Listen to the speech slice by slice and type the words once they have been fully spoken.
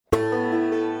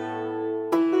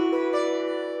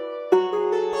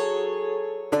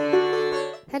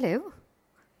Hello.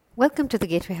 Welcome to the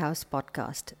Gateway House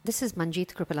podcast. This is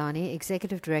Manjeet Kripalani,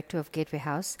 Executive Director of Gateway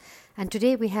House, and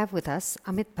today we have with us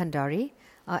Amit Bhandari,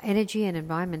 our Energy and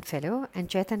Environment Fellow, and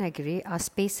Chaitanya Giri, our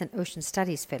Space and Ocean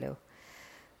Studies Fellow.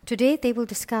 Today they will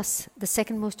discuss the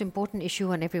second most important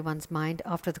issue on everyone's mind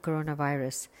after the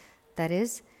coronavirus, that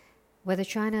is, whether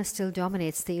China still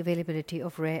dominates the availability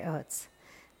of rare earths.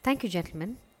 Thank you,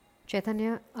 gentlemen.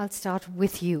 Chaitanya, I'll start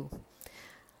with you.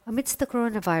 Amidst the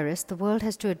coronavirus, the world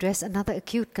has to address another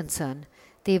acute concern,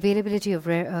 the availability of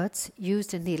rare earths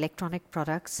used in the electronic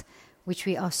products which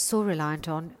we are so reliant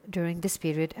on during this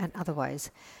period and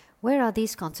otherwise. Where are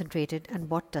these concentrated and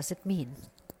what does it mean?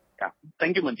 Yeah.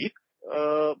 Thank you, Manjeet.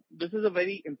 This is a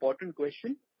very important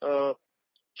question.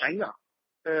 China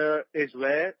is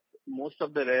where most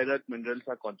of the rare earth minerals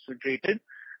are concentrated,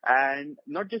 and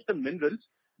not just the minerals,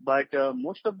 but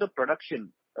most of the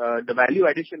production, the value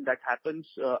addition that happens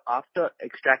after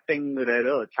extracting rare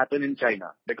earths happen in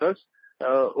China. Because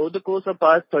over the course of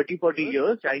past 30-40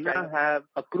 years, China have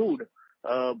accrued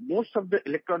most of the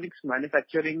electronics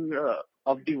manufacturing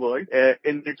of the world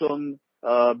in its own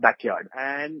backyard.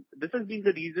 And this has been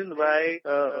the reason why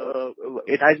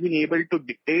it has been able to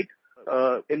dictate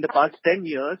in the past 10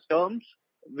 years terms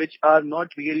which are not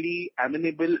really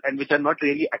amenable and which are not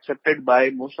really accepted by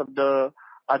most of the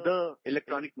other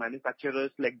electronic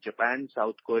manufacturers like Japan,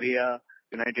 South Korea,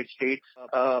 United States.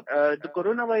 The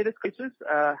coronavirus crisis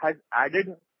has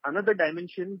added another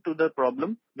dimension to the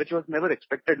problem which was never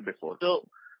expected before. So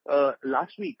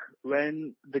last week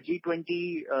when the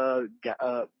G20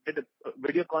 did a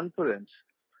video conference,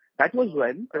 that was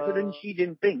when President Xi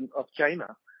Jinping of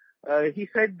China he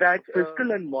said that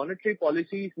fiscal and monetary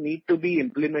policies need to be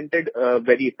implemented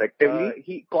very effectively.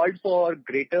 He called for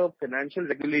greater financial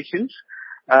regulations,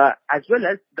 as well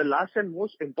as the last and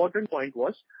most important point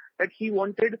was that he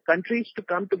wanted countries to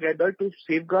come together to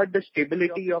safeguard the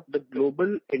stability of the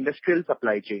global industrial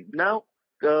supply chain. Now,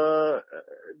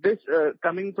 this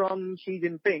coming from Xi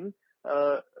Jinping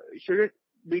shouldn't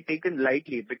be taken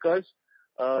lightly, because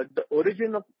the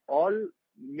origin of all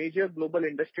major global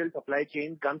industrial supply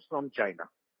chain comes from China.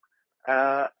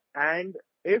 And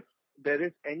if there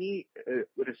is any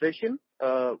recession,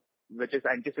 which is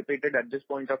anticipated at this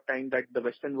point of time, that the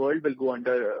Western world will go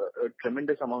under a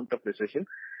tremendous amount of recession,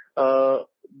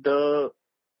 the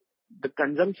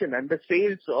consumption and the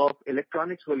sales of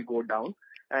electronics will go down,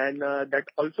 and that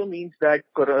also means that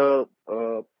the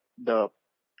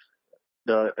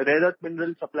rare earth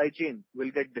mineral supply chain will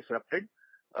get disrupted,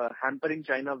 hampering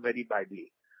China very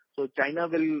badly. So China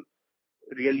will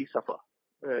really suffer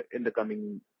in the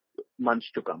coming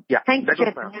months to come. Yeah, Thank you,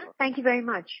 Chaitanya. Thank you very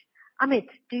much. Amit,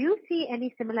 do you see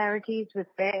any similarities with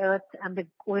rare earths and the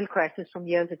oil crisis from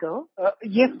years ago?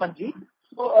 Yes, Manjeet.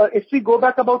 So if we go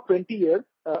back about 20 years,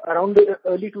 around the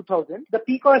early 2000s, the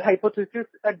peak oil hypothesis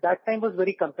at that time was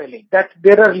very compelling, that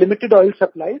there are limited oil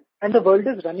supplies and the world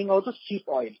is running out of cheap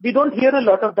oil. We don't hear a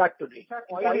lot of that today.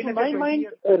 In my mind,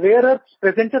 rare earths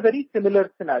present a very similar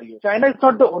scenario. China is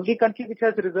not the only country which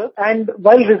has reserves, and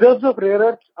while reserves of rare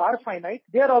earths are finite,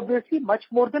 they are obviously much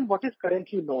more than what is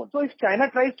currently known. So if China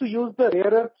tries to use the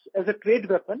rare earths as a trade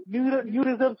weapon, new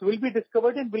reserves will be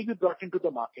discovered and will be brought into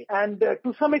the market. And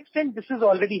to some extent, this is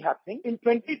already happening. In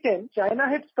 2010, China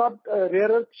had stopped rare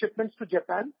earth shipments to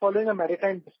Japan following a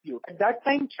maritime dispute. At that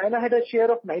time, China had a share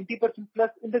of 90% plus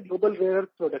in the global rare earth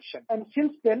production. And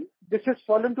since then, this has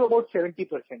fallen to about 70%.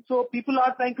 So people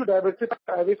are trying to diversify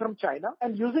away from China,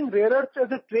 and using rare earths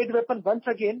as a trade weapon once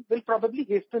again will probably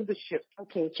hasten this shift.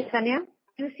 Okay, Chaitanya,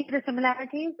 do you see the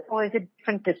similarities or is it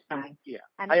different this time? Yeah,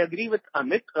 I agree with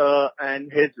Amit and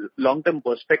his long-term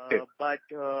perspective. But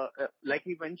like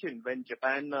he mentioned, when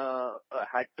Japan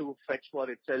had to fetch for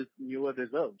itself newer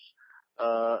reserves,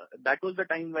 that was the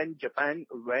time when Japan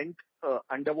went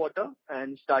underwater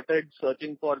and started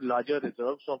searching for larger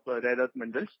reserves of rare earth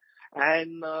minerals.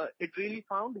 And it really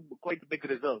found quite big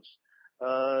reserves.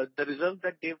 The reserves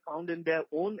that they found in their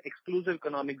own exclusive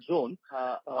economic zone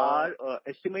are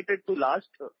estimated to last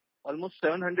almost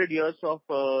 700 years of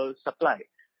supply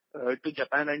to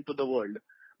Japan and to the world.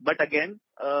 But again,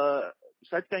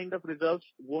 such kind of reserves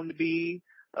won't be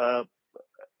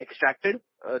extracted.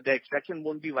 The extraction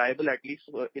won't be viable, at least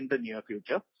in the near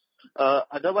future.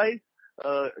 Otherwise,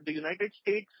 the United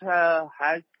States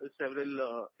has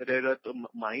several rare earth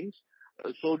mines.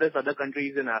 So does other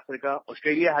countries in Africa.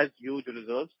 Australia has huge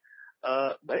reserves,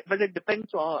 but it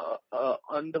depends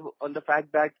on the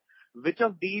fact that which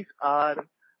of these are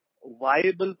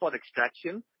viable for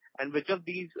extraction and which of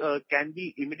these can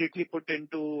be immediately put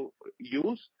into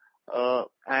use,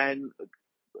 and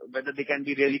whether they can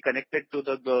be really connected to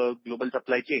the global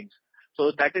supply chains.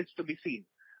 So that is to be seen.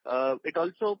 it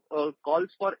also calls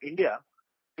for India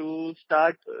to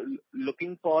start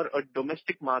looking for a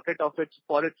domestic market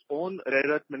for its own rare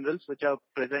earth minerals, which are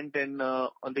present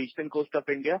on the eastern coast of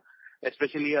India,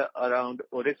 especially around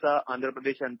Orissa, Andhra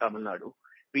Pradesh, and Tamil Nadu.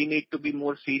 We need to be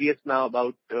more serious now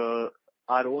about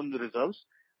our own reserves,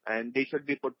 and they should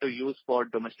be put to use for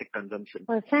domestic consumption.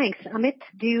 Well, thanks. Amit,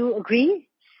 do you agree?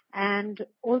 And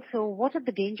also, what are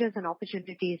the dangers and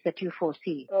opportunities that you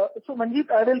foresee? So, Manjeet,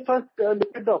 I will first look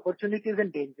at the opportunities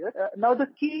and dangers. Now, the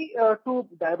key to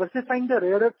diversifying the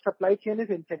rare earth supply chain is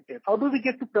incentive. How do we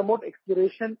get to promote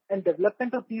exploration and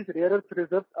development of these rare earth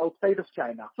reserves outside of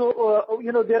China? So,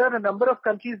 there are a number of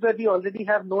countries where we already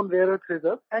have known rare earth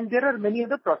reserves, and there are many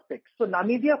other prospects. So,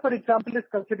 Namibia, for example, is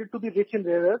considered to be rich in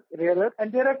rare earth,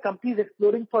 and there are companies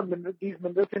exploring for these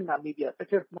minerals in Namibia,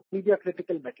 such as Namibia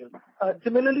Critical Metals.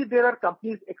 Similarly, there are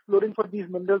companies exploring for these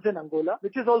minerals in Angola,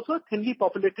 which is also a thinly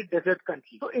populated desert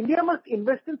country. So India must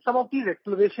invest in some of these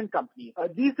exploration companies.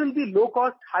 These will be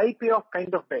low-cost, high-payoff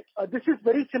kind of bets. This is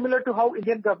very similar to how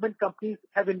Indian government companies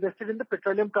have invested in the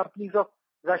petroleum companies of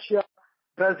Russia,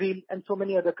 Brazil, and so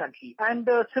many other countries. And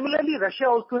similarly, Russia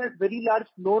also has very large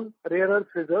known rare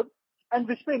earth reserves, and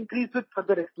which may increase with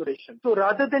further exploration. So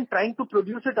rather than trying to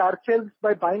produce it ourselves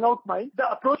by buying out mines, the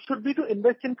approach should be to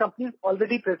invest in companies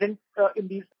already present in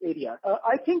these areas.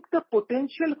 I think the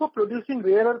potential for producing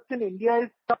rare earths in India is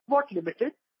somewhat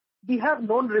limited. We have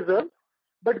known reserves,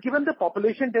 but given the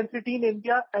population density in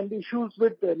India and issues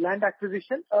with land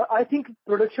acquisition, I think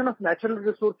production of natural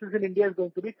resources in India is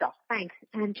going to be tough. Thanks.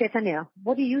 And Chaitanya,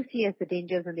 what do you see as the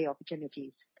dangers and the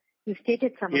opportunities? You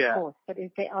stated some, of course, but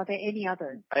are there any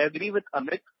others? I agree with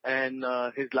Amit and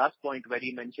his last point where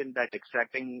he mentioned that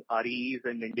extracting REEs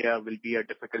in India will be a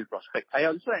difficult prospect. I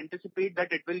also anticipate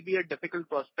that it will be a difficult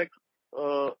prospect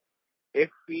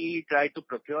if we try to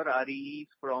procure REEs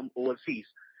from overseas.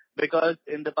 Because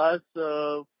in the past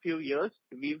few years,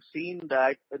 we've seen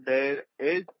that there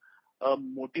is a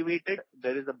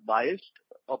biased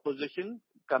opposition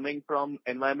coming from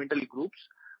environmental groups,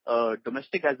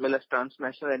 domestic as well as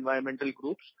transnational environmental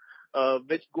groups,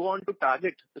 which go on to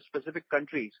target specific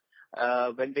countries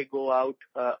when they go out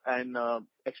and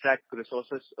extract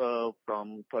resources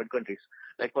from third countries.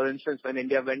 Like, for instance, when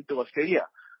India went to Australia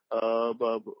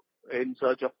in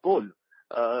search of coal,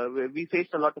 we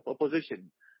faced a lot of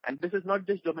opposition. And this is not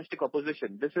just domestic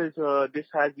opposition. This has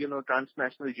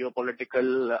transnational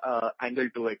geopolitical angle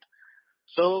to it.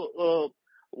 So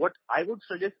what I would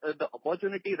suggest, the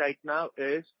opportunity right now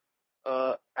is,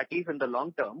 at least in the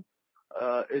long term,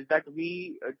 is that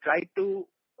we try to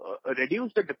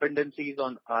reduce the dependencies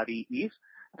on REEs,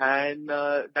 and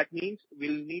that means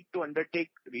we'll need to undertake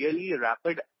really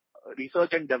rapid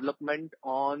research and development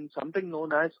on something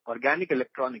known as organic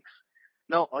electronics.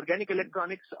 Now, organic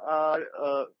electronics are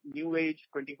new age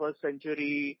 21st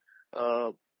century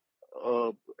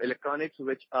electronics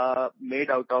which are made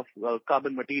out of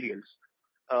carbon materials.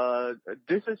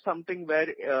 This is something where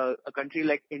a country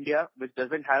like India, which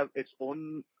doesn't have its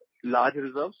own large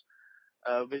reserves,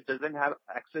 which doesn't have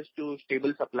access to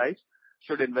stable supplies,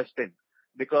 should invest in.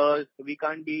 Because we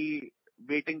can't be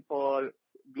waiting for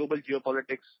global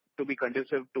geopolitics to be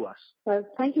conducive to us. Well,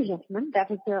 thank you, gentlemen. That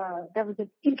was an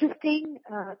interesting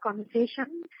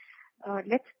conversation.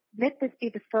 Let this be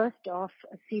the first of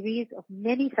a series of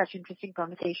many such interesting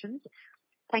conversations.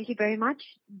 Thank you very much,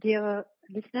 dear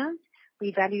listeners.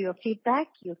 We value your feedback.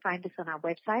 You'll find us on our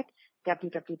website,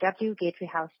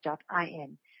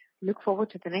 www.gatewayhouse.in. Look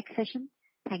forward to the next session.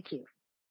 Thank you.